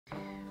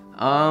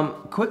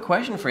Quick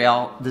question for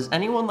y'all. Does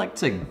anyone like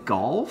to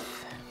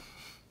golf?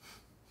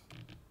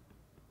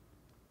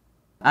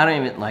 I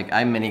don't even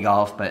I mini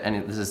golf, but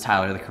this is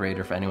Tyler, the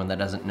creator, for anyone that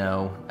doesn't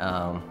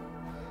know.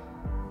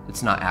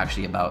 It's not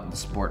actually about the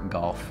sport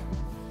golf.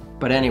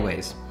 But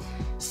anyways,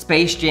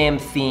 Space Jam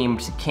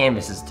themed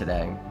canvases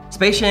today.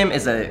 Space Jam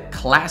is a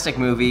classic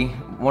movie,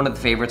 one of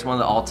the favorites, one of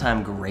the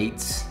all-time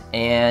greats,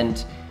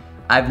 and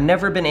I've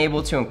never been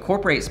able to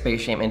incorporate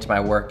Space Jam into my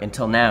work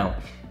until now.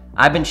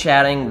 I've been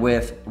chatting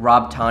with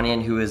Rob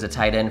Tonyan, who is a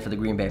tight end for the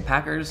Green Bay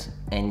Packers,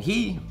 and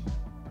he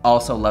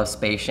also loves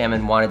Space Jam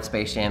and wanted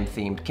Space Jam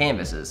themed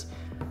canvases.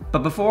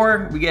 But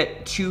before we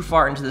get too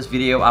far into this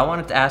video, I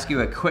wanted to ask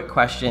you a quick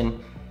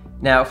question.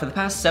 Now, for the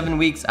past 7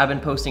 weeks, I've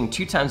been posting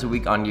 2 times a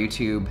week on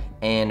YouTube,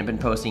 and I've been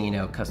posting, you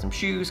know, custom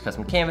shoes,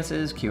 custom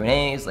canvases,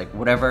 Q&As, like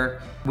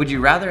whatever. Would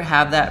you rather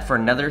have that for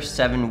another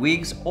 7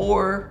 weeks,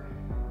 or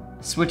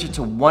switch it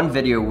to 1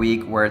 video a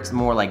week where it's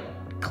more like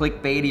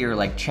clickbaity or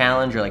like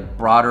challenge or like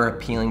broader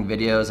appealing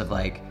videos of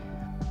like,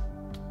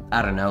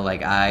 I don't know,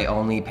 like I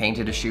only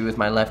painted a shoe with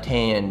my left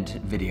hand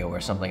video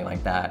or something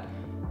like that.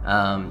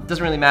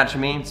 Doesn't really matter to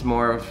me, it's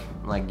more of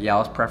like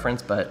y'all's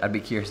preference, but I'd be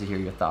curious to hear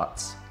your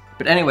thoughts.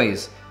 But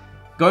anyways,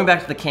 going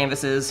back to the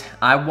canvases,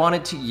 I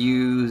wanted to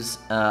use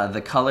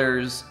the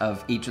colors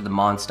of each of the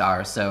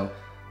Monstars. So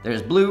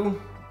there's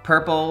blue,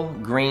 purple,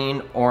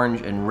 green,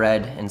 orange, and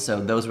red, and so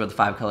those were the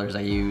 5 colors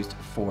I used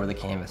for the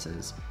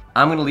canvases.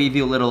 I'm gonna leave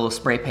you a little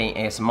spray paint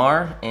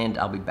ASMR, and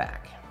I'll be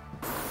back.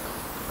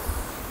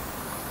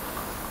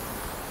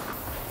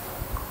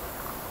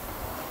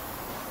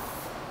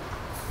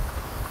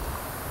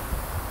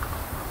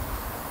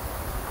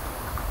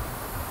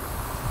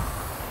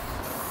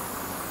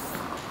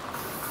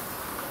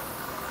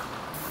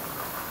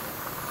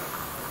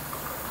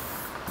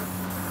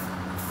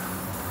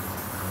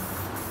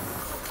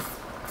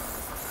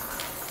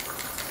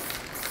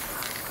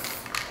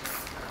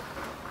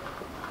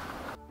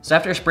 So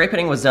after spray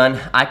painting was done,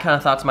 I kind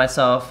of thought to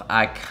myself,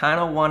 I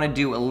kind of want to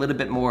do a little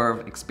bit more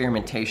of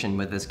experimentation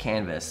with this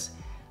canvas.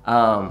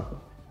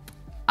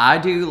 I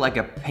do like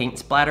a paint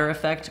splatter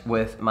effect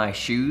with my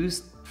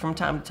shoes from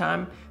time to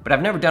time, but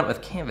I've never done it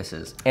with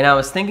canvases. And I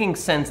was thinking,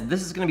 since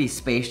this is going to be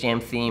Space Jam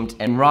themed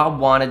and Rob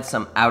wanted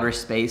some outer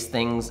space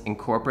things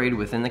incorporated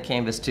within the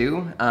canvas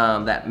too,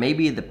 that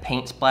maybe the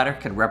paint splatter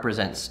could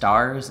represent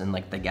stars and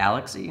like the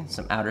galaxy,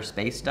 some outer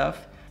space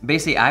stuff.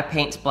 Basically, I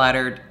paint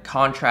splattered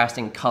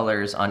contrasting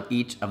colors on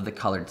each of the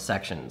colored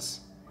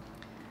sections.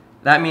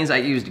 That means I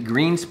used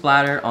green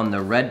splatter on the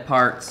red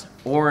parts,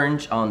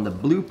 orange on the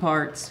blue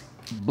parts,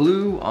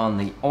 blue on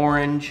the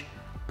orange,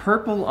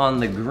 purple on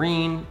the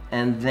green,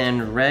 and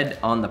then red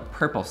on the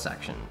purple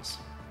sections.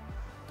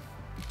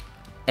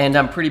 And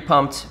I'm pretty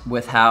pumped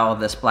with how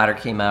the splatter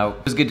came out.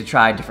 It was good to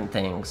try different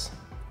things.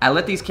 I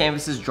let these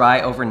canvases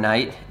dry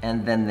overnight,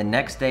 and then the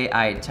next day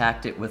I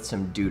attacked it with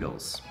some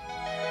doodles.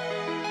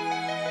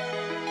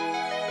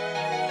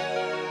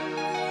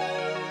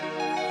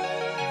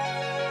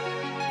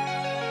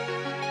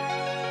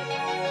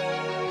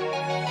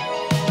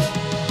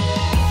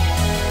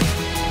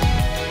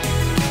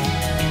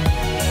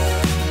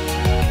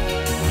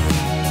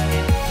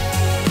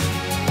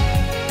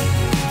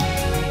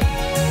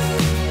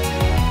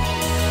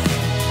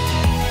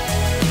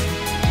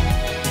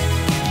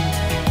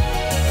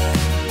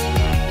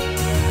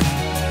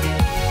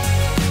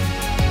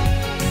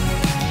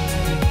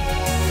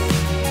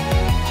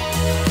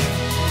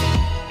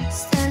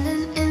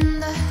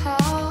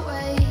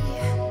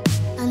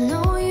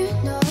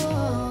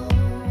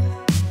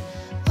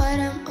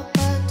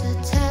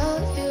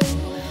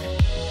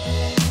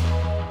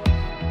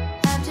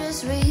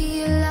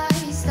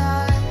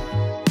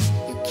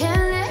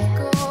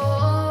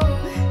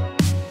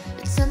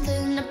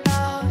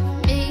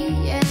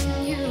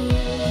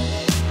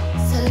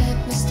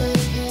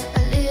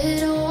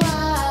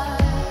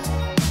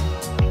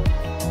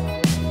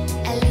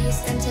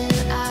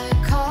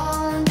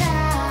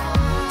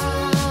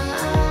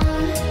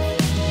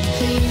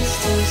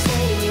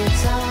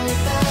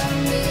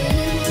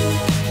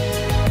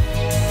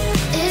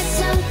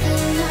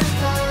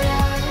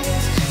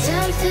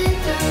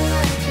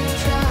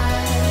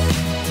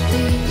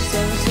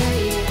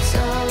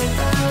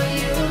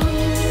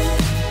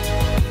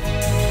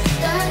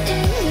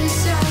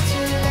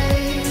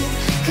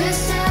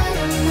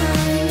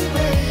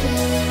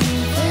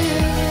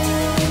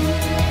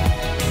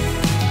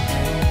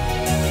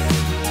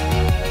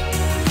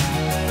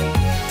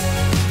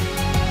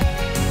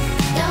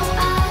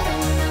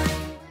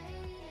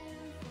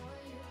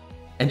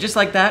 And just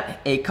like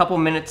that, a couple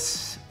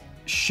minutes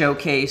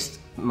showcased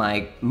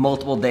my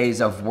multiple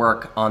days of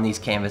work on these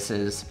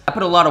canvases. I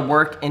put a lot of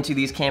work into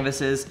these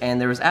canvases,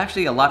 and there was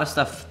actually a lot of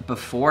stuff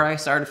before I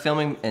started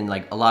filming and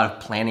like a lot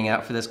of planning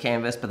out for this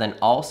canvas, but then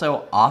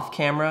also off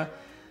camera,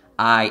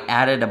 I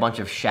added a bunch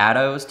of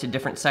shadows to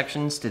different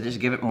sections to just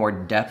give it more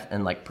depth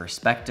and like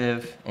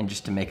perspective and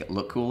just to make it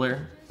look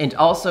cooler. And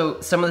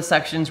also some of the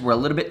sections were a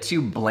little bit too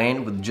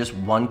bland with just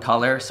one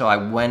color, so I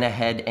went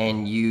ahead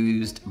and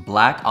used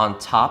black on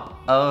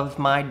top of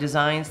my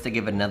designs to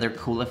give another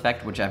cool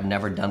effect, which I've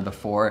never done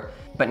before.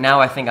 But now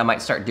I think I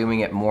might start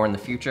doing it more in the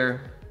future.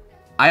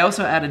 I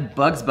also added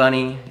Bugs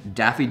Bunny,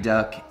 Daffy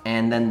Duck,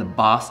 and then the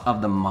boss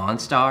of the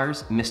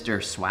Monstars, Mr.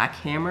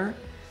 Swackhammer.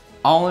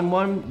 All in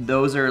one.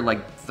 Those are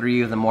like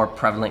 3 of the more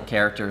prevalent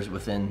characters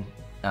within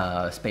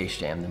Space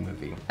Jam, the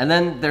movie. And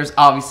then there's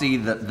obviously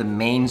the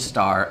main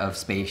star of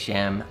Space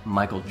Jam,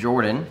 Michael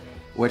Jordan,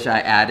 which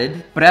I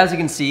added. But as you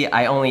can see,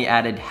 I only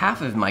added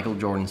half of Michael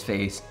Jordan's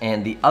face,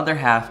 and the other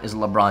half is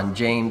LeBron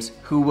James,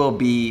 who will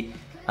be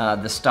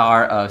the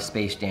star of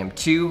Space Jam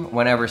 2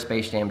 whenever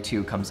Space Jam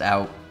 2 comes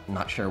out. I'm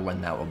not sure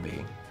when that will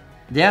be.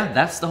 Yeah,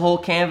 that's the whole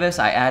canvas.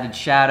 I added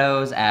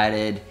shadows,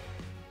 added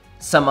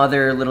some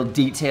other little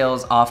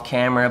details off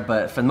camera,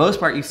 but for the most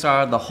part you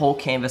saw the whole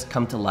canvas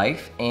come to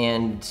life,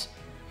 and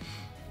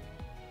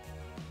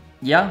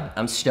yeah,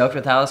 I'm stoked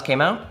with how this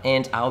came out,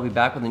 and I'll be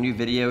back with a new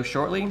video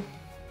shortly.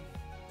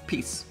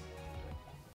 Peace.